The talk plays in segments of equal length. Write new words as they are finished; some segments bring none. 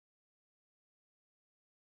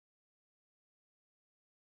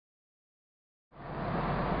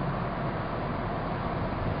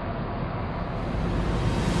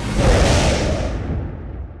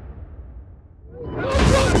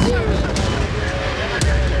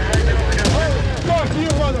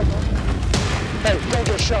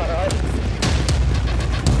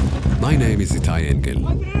name is Itai Anghel.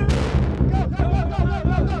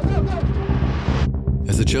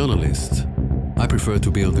 As a journalist, I prefer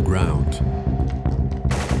to be on the ground,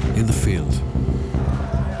 in the field,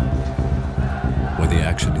 where the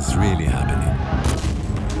action is really happening.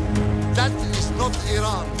 That is not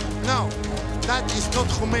Iran, no. That is not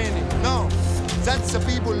Khomeini, no. That's the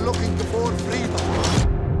people looking for freedom.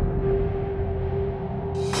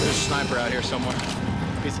 There's a sniper out here somewhere.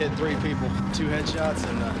 He's hit 3 people, 2 headshots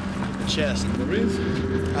in the chest. There is?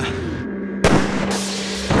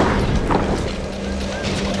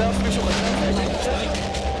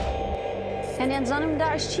 يعني أنظام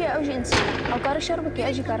داعش شيء أو جنسي أو كار شربك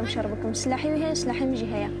أجي كارم شربك مسلحي وهي سلاحي مجي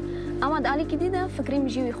هيا أما دالي جديدة فكرين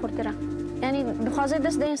بيجي ويخورترا يعني بخازي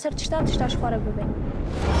دست دين سر تشتاش خارج ببين.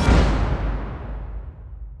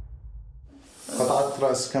 قطعت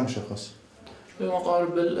رأس كم شخص؟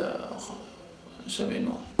 بمقارب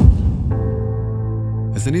 70.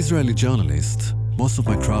 As an Israeli journalist, most of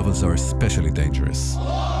my travels are especially dangerous.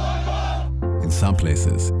 In some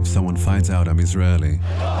places, if someone finds out I'm Israeli,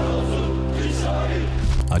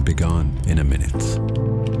 I'd be gone in a minute.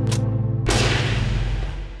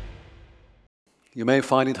 You may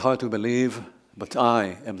find it hard to believe, but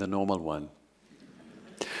I am the normal one.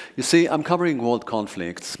 You see, I'm covering world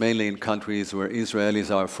conflicts, mainly in countries where Israelis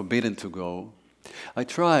are forbidden to go. I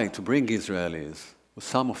try to bring Israelis,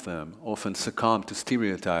 some of them often succumb to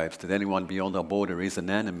stereotypes that anyone beyond our border is an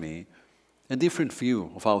enemy, a different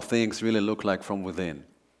view of how things really look like from within.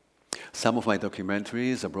 Some of my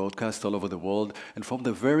documentaries are broadcast all over the world, and from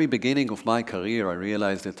the very beginning of my career, I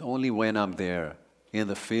realized that only when I'm there, in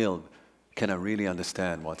the field, can I really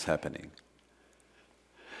understand what's happening.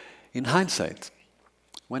 In hindsight,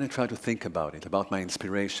 when I try to think about it, about my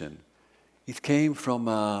inspiration, it came from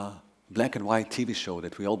a black and white TV show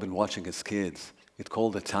that we all been watching as kids. It's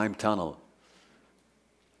called The Time Tunnel.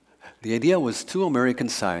 The idea was 2 American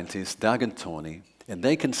scientists, Doug and Tony, and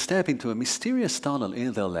they can step into a mysterious tunnel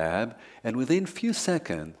in their lab, and within few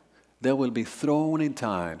seconds, they will be thrown in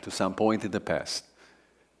time to some point in the past.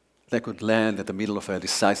 They could land at the middle of a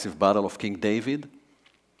decisive battle of King David,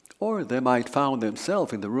 or they might find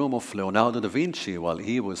themselves in the room of Leonardo da Vinci while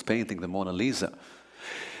he was painting the Mona Lisa.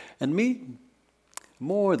 And me,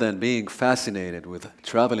 more than being fascinated with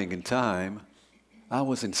traveling in time, I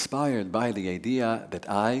was inspired by the idea that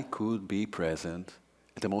I could be present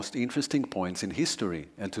at the most interesting points in history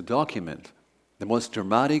and to document the most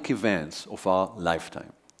dramatic events of our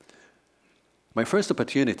lifetime. My first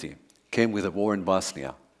opportunity came with the war in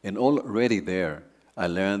Bosnia, and already there I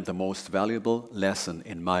learned the most valuable lesson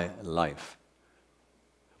in my life.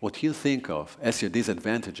 What you think of as your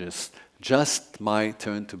disadvantages just might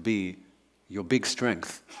turn to be your big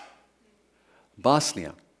strength.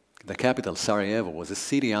 Bosnia, the capital, Sarajevo, was a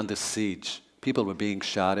city under siege. People were being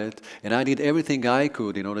shot at, and I did everything I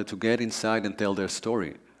could in order to get inside and tell their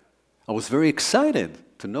story. I was very excited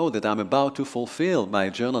to know that I'm about to fulfill my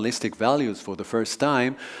journalistic values for the first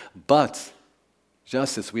time, but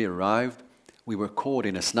just as we arrived, we were caught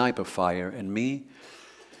in a sniper fire, and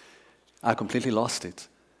I completely lost it.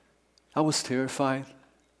 I was terrified.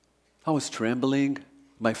 I was trembling.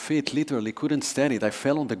 My feet literally couldn't stand it. I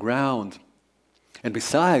fell on the ground. And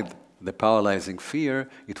beside the paralyzing fear,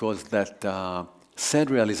 it was that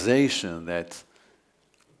sad realization that,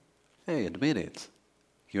 hey, admit it,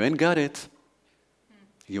 you ain't got it.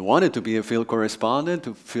 You wanted to be a field correspondent,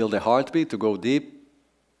 to feel the heartbeat, to go deep.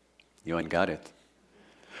 You ain't got it.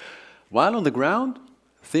 While on the ground,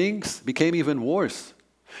 things became even worse.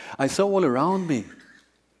 I saw all around me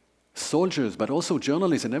soldiers, but also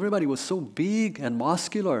journalists, and everybody was so big and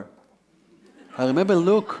muscular. I remember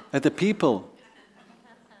look at the people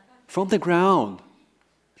from the ground,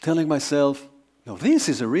 telling myself, no, this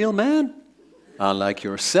is a real man, unlike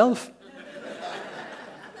yourself.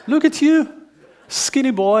 Look at you,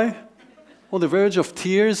 skinny boy, on the verge of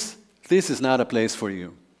tears. This is not a place for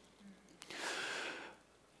you.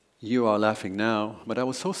 You are laughing now, but I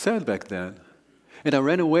was so sad back then. And I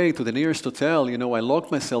ran away to the nearest hotel. You know, I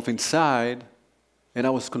locked myself inside, and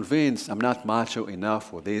I was convinced I'm not macho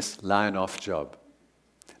enough for this lion-off job.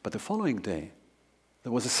 But the following day,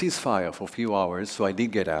 there was a ceasefire for a few hours, so I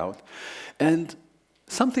did get out. And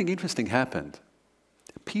something interesting happened.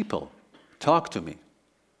 People talked to me.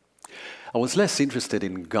 I was less interested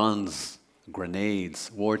in guns,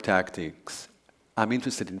 grenades, war tactics. I'm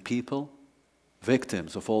interested in people,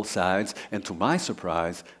 victims of all sides, and to my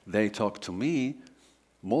surprise, they talked to me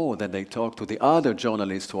more than they talked to the other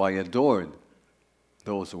journalists who I adored,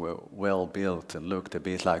 those who were well-built and looked a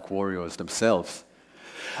bit like warriors themselves.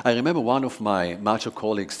 I remember one of my macho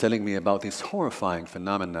colleagues telling me about this horrifying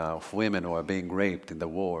phenomena of women who are being raped in the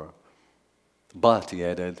war. But, he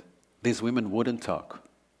added, these women wouldn't talk.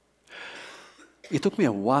 It took me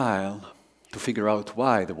a while to figure out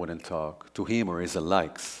why they wouldn't talk to him or his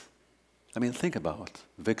likes. I mean, think about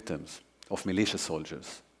victims of militia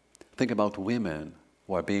soldiers. Think about women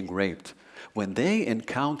who are being raped. When they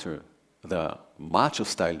encounter the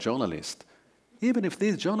macho-style journalist, even if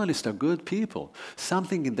these journalists are good people,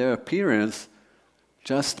 something in their appearance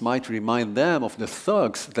just might remind them of the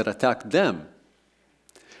thugs that attacked them.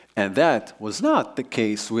 And that was not the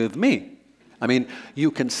case with me. I mean,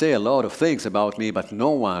 you can say a lot of things about me, but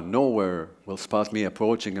no one, nowhere will spot me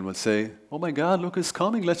approaching and will say, oh my God, look who's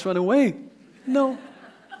coming, let's run away. No,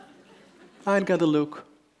 I ain't got a look.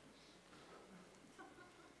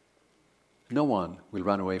 No one will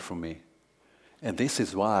run away from me. And this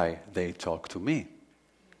is why they talk to me.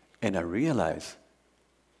 And I realize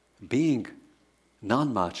being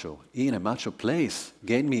non-macho in a macho place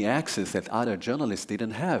gave me access that other journalists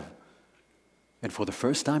didn't have. And for the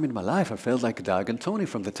first time in my life, I felt like Doug and Tony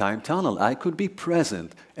from the Time Tunnel. I could be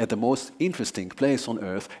present at the most interesting place on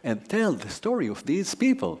earth and tell the story of these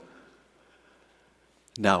people.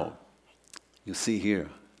 Now, you see here,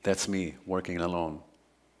 that's me working alone.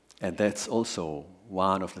 And that's also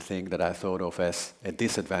one of the things that I thought of as a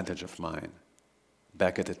disadvantage of mine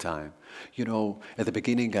back at the time. You know, at the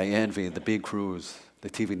beginning, I envied the big crews, the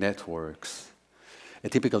TV networks, a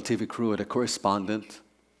typical TV crew, a correspondent,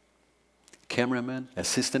 cameraman,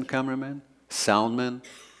 assistant cameraman, soundman,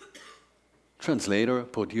 translator,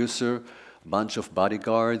 producer, a bunch of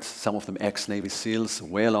bodyguards, some of them ex-Navy SEALs,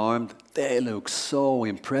 well-armed. They look so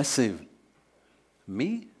impressive.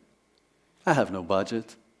 Me? I have no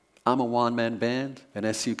budget. I'm a one-man band, and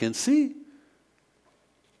as you can see,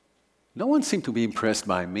 no one seemed to be impressed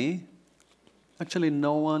by me. Actually,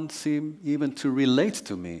 no one seemed even to relate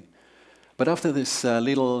to me. But after this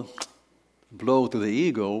little blow to the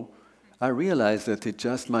ego, I realized that it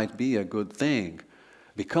just might be a good thing.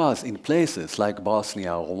 Because in places like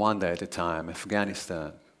Bosnia, or Rwanda at the time,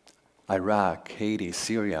 Afghanistan, Iraq, Haiti,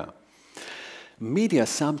 Syria, media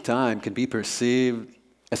sometimes can be perceived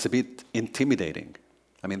as a bit intimidating.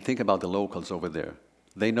 I mean, think about the locals over there.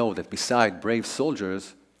 They know that beside brave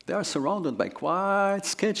soldiers, they are surrounded by quite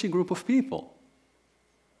sketchy group of people.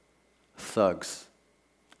 Thugs,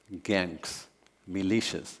 gangs,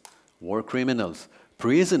 militias, war criminals,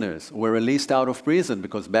 prisoners who were released out of prison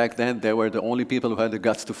because back then they were the only people who had the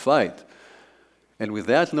guts to fight. And with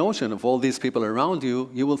that notion of all these people around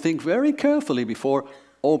you, you will think very carefully before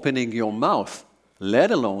opening your mouth,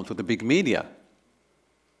 let alone to the big media.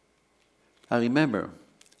 I remember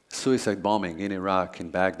suicide bombing in Iraq, in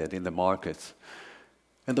Baghdad, in the markets.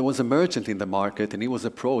 And there was a merchant in the market, and he was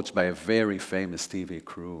approached by a very famous TV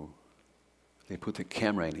crew. They put a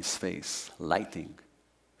camera in his face, lighting,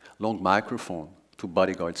 long microphone. Two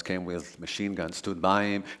bodyguards came with machine guns, stood by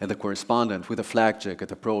him, and the correspondent with a flak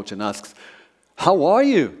jacket approached and asks, "How are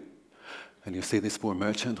you?" And you see this poor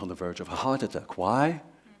merchant on the verge of a heart attack. Why?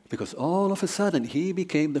 Because all of a sudden he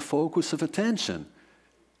became the focus of attention.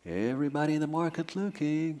 Everybody in the market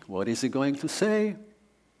looking, what is he going to say?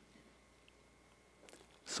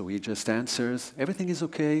 So he just answers, everything is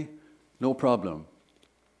okay, no problem.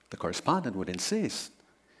 The correspondent would insist.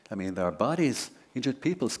 I mean, there are bodies, injured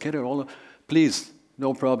people scattered all over. Please,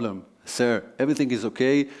 no problem, sir, everything is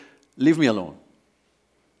okay, leave me alone.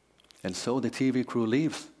 And so the TV crew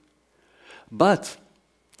leaves. But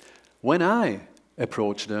when I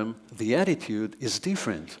approach them, the attitude is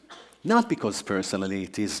different. Not because personally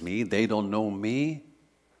it is me, they don't know me,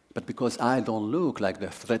 but because I don't look like the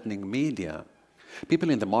threatening media. People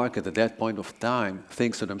in the market at that point of time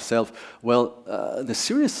think to themselves, well, the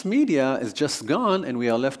serious media is just gone and we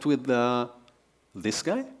are left with this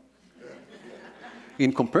guy?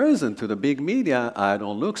 In comparison to the big media, I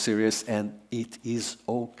don't look serious, and it is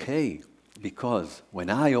okay, because when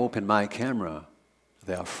I open my camera,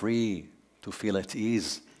 they are free to feel at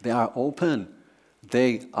ease. They are open.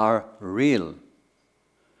 They are real.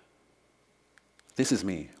 This is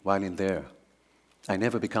me while in there. I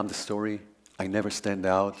never become the story. I never stand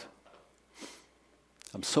out.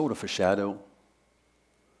 I'm sort of a shadow.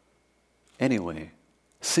 Anyway,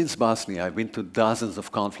 since Bosnia, I've been to dozens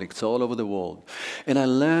of conflicts all over the world, and I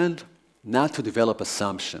learned not to develop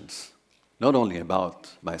assumptions, not only about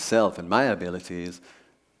myself and my abilities,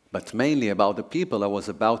 but mainly about the people I was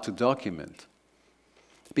about to document.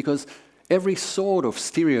 Because every sort of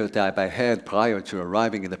stereotype I had prior to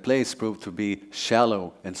arriving in the place proved to be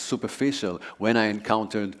shallow and superficial when I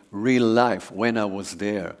encountered real life, when I was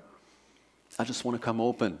there. I just want to come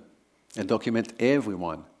open and document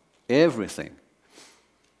everyone, everything.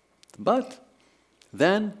 But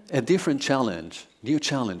then a different challenge, new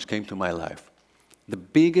challenge came to my life. the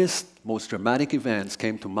biggest, most dramatic events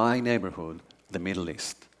came to my neighborhood, the Middle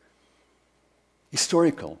East.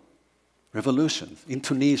 Historical revolutions in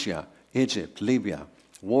Tunisia, Egypt, Libya,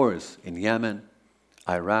 wars in Yemen,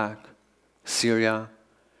 Iraq, Syria.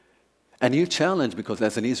 A new challenge because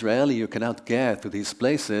as an Israeli you cannot get to these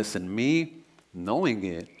places, and me, knowing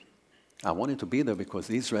it, I wanted to be there because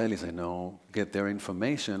the Israelis I know get their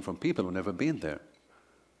information from people who've never been there.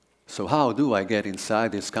 So how do I get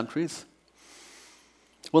inside these countries?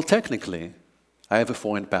 Well, technically, I have a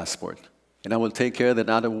foreign passport, and I will take care that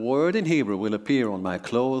not a word in Hebrew will appear on my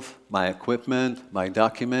clothes, my equipment, my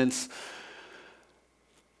documents.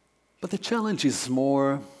 But the challenge is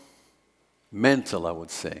more mental, I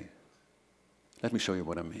would say. Let me show you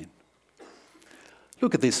what I mean.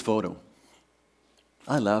 Look at this photo.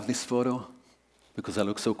 I love this photo because I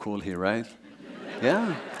look so cool here, right?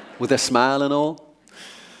 Yeah, with a smile and all.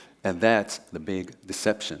 And that's the big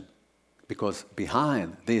deception. Because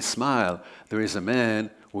behind this smile, there is a man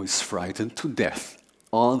who is frightened to death,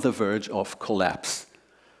 on the verge of collapse.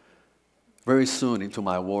 Very soon into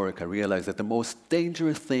my work, I realized that the most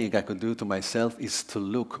dangerous thing I could do to myself is to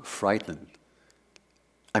look frightened.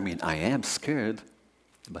 I mean, I am scared,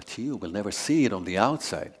 but you will never see it on the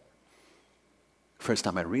outside. First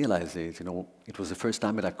time I realized it, it was the first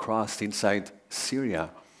time that I crossed inside Syria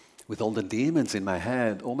with all the demons in my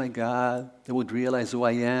head. Oh my God, they would realize who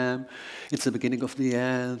I am. It's the beginning of the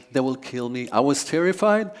end. They will kill me. I was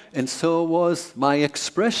terrified, and so was my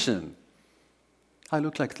expression. I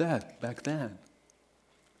looked like that back then.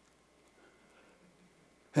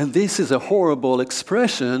 And this is a horrible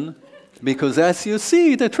expression because, as you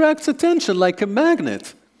see, it attracts attention like a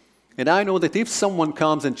magnet. And I know that if someone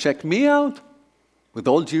comes and checks me out, with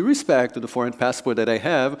all due respect to the foreign passport that I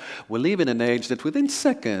have, we live in an age that within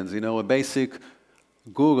seconds, a basic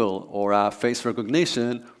Google or a face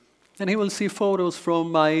recognition, and he will see photos from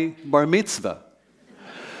my bar mitzvah.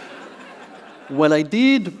 Well, I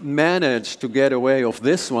did manage to get away of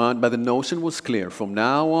this one, but the notion was clear. From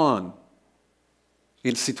now on,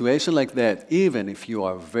 in a situation like that, even if you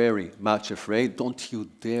are very much afraid, don't you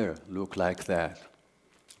dare look like that.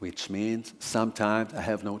 Which means sometimes I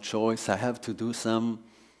have no choice. I have to do some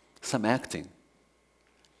acting,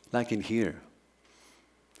 like in here.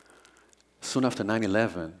 Soon after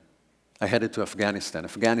 9/11, I headed to Afghanistan.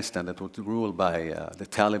 Afghanistan that was ruled by the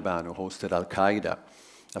Taliban, who hosted Al-Qaeda.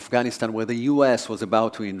 Afghanistan, where the US was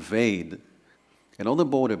about to invade. And on the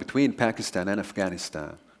border between Pakistan and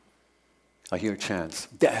Afghanistan, I hear chants,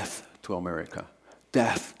 death to America,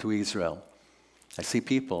 death to Israel. I see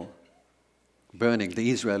people burning the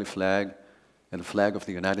Israeli flag and the flag of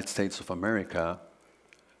the United States of America,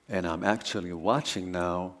 and I'm actually watching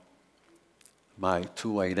now my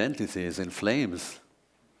two identities in flames.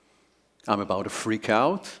 I'm about to freak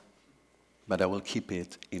out, but I will keep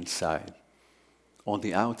it inside. On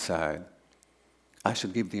the outside, I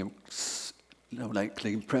should give the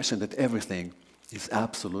impression that everything is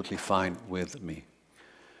absolutely fine with me.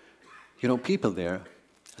 People there,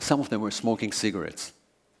 some of them were smoking cigarettes.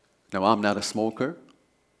 Now, I'm not a smoker,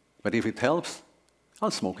 but if it helps, I'll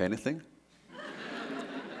smoke anything.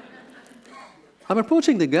 I'm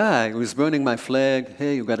approaching the guy who is burning my flag.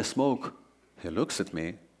 Hey, you got to smoke. He looks at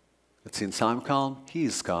me. But since I'm calm, he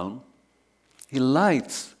is calm. He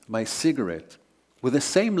lights my cigarette with the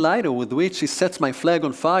same lighter with which he sets my flag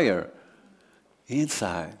on fire.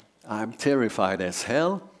 Inside, I'm terrified as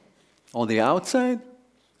hell. On the outside,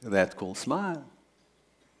 that cool smile.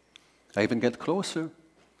 I even get closer.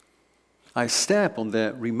 I step on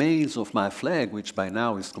the remains of my flag, which by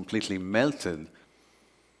now is completely melted.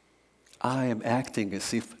 I am acting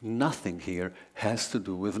as if nothing here has to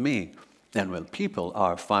do with me. And when people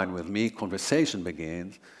are fine with me, conversation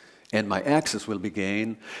begins, and my access will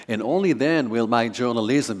begin, and only then will my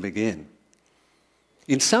journalism begin.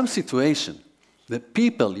 In some situation, the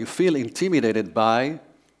people you feel intimidated by,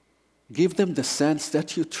 give them the sense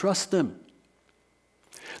that you trust them,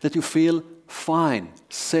 that you feel fine,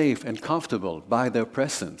 safe, and comfortable by their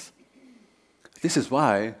presence. This is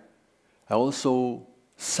why I also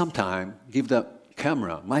sometimes give the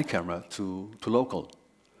camera, my camera, to local.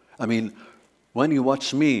 I mean, when you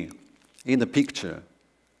watch me in the picture,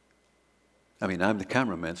 I'm the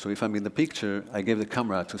cameraman, so if I'm in the picture, I give the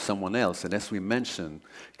camera to someone else. And as we mentioned,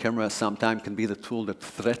 camera sometimes can be the tool that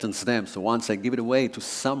threatens them. So once I give it away to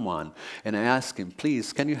someone and I ask him,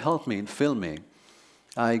 please, can you help me in filming?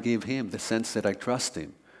 I give him the sense that I trust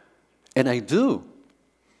him. And I do.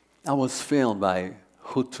 I was filmed by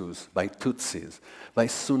Hutus, by Tutsis, by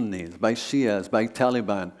Sunnis, by Shias, by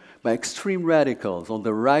Taliban, by extreme radicals on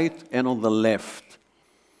the right and on the left.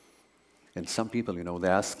 And some people, they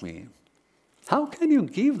ask me, How can you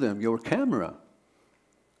give them your camera?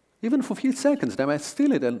 Even for a few seconds, they might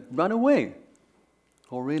steal it and run away.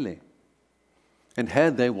 Oh, really? And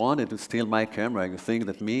had they wanted to steal my camera, you think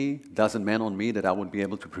that doesn't mean on me that I would be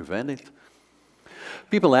able to prevent it?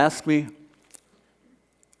 People ask me,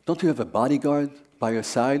 don't you have a bodyguard by your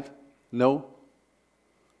side? No.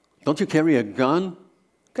 Don't you carry a gun?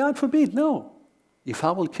 God forbid, no. If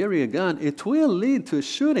I will carry a gun, it will lead to a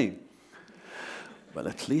shooting. Well,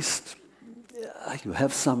 at least you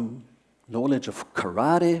have some knowledge of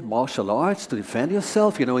karate, martial arts to defend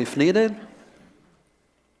yourself, if needed.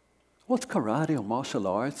 What's karate or martial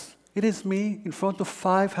arts? It is me in front of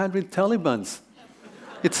 500 Talibans.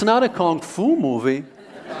 It's not a kung fu movie.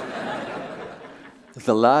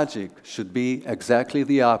 The logic should be exactly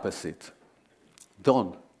the opposite.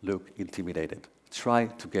 Don't look intimidated. Try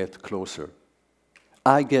to get closer.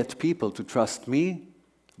 I get people to trust me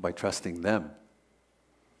by trusting them.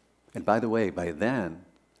 And by the way, by then,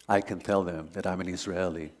 I can tell them that I'm an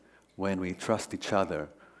Israeli. When we trust each other,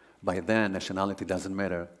 by then, nationality doesn't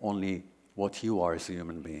matter, only what you are as a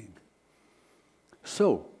human being.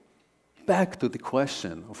 So, back to the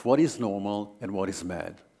question of what is normal and what is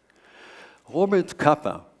mad. Robert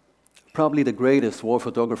Capa, probably the greatest war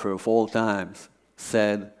photographer of all times,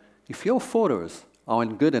 said, if your photos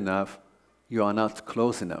aren't good enough, you are not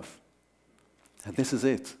close enough. And this is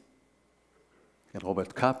it. And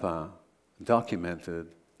Robert Capa documented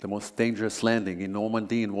the most dangerous landing in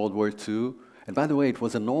Normandy in World War II. And by the way, it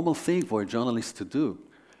was a normal thing for a journalist to do,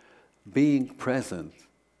 being present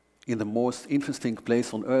in the most interesting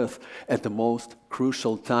place on earth at the most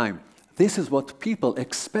crucial time. This is what people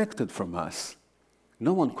expected from us.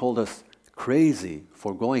 No one called us crazy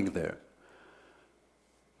for going there.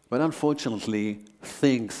 But unfortunately,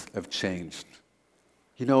 things have changed.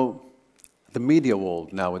 The media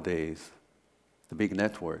world nowadays, the big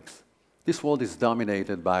networks, this world is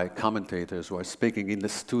dominated by commentators who are speaking in the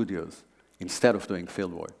studios instead of doing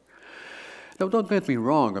field work. Now, don't get me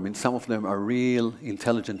wrong, some of them are real,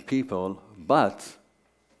 intelligent people, but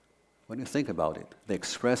when you think about it, they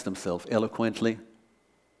express themselves eloquently,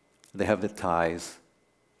 they have the ties,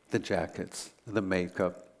 the jackets, the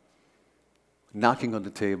makeup, knocking on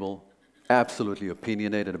the table, absolutely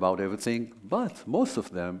opinionated about everything, but most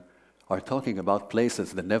of them are talking about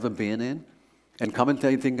places they've never been in and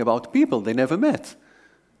commentating about people they never met.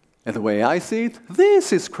 And the way I see it,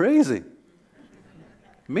 this is crazy.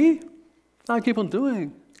 Me? I keep on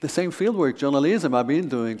doing the same fieldwork journalism I've been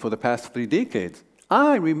doing for the past 3 decades.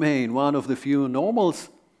 I remain one of the few normals.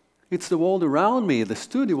 It's the world around me, the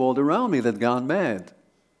studio world around me that gone mad.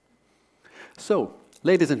 So,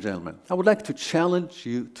 ladies and gentlemen, I would like to challenge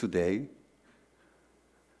you today.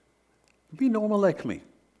 Be normal like me.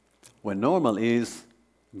 When normal is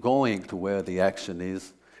going to where the action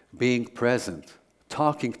is, being present,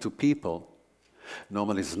 talking to people.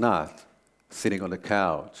 Normal is not sitting on the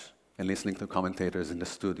couch and listening to commentators in the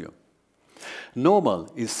studio.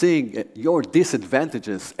 Normal is seeing your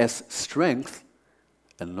disadvantages as strength,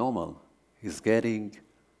 and normal is getting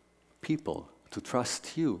people to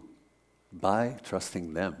trust you by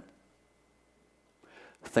trusting them.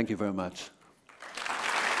 Thank you very much.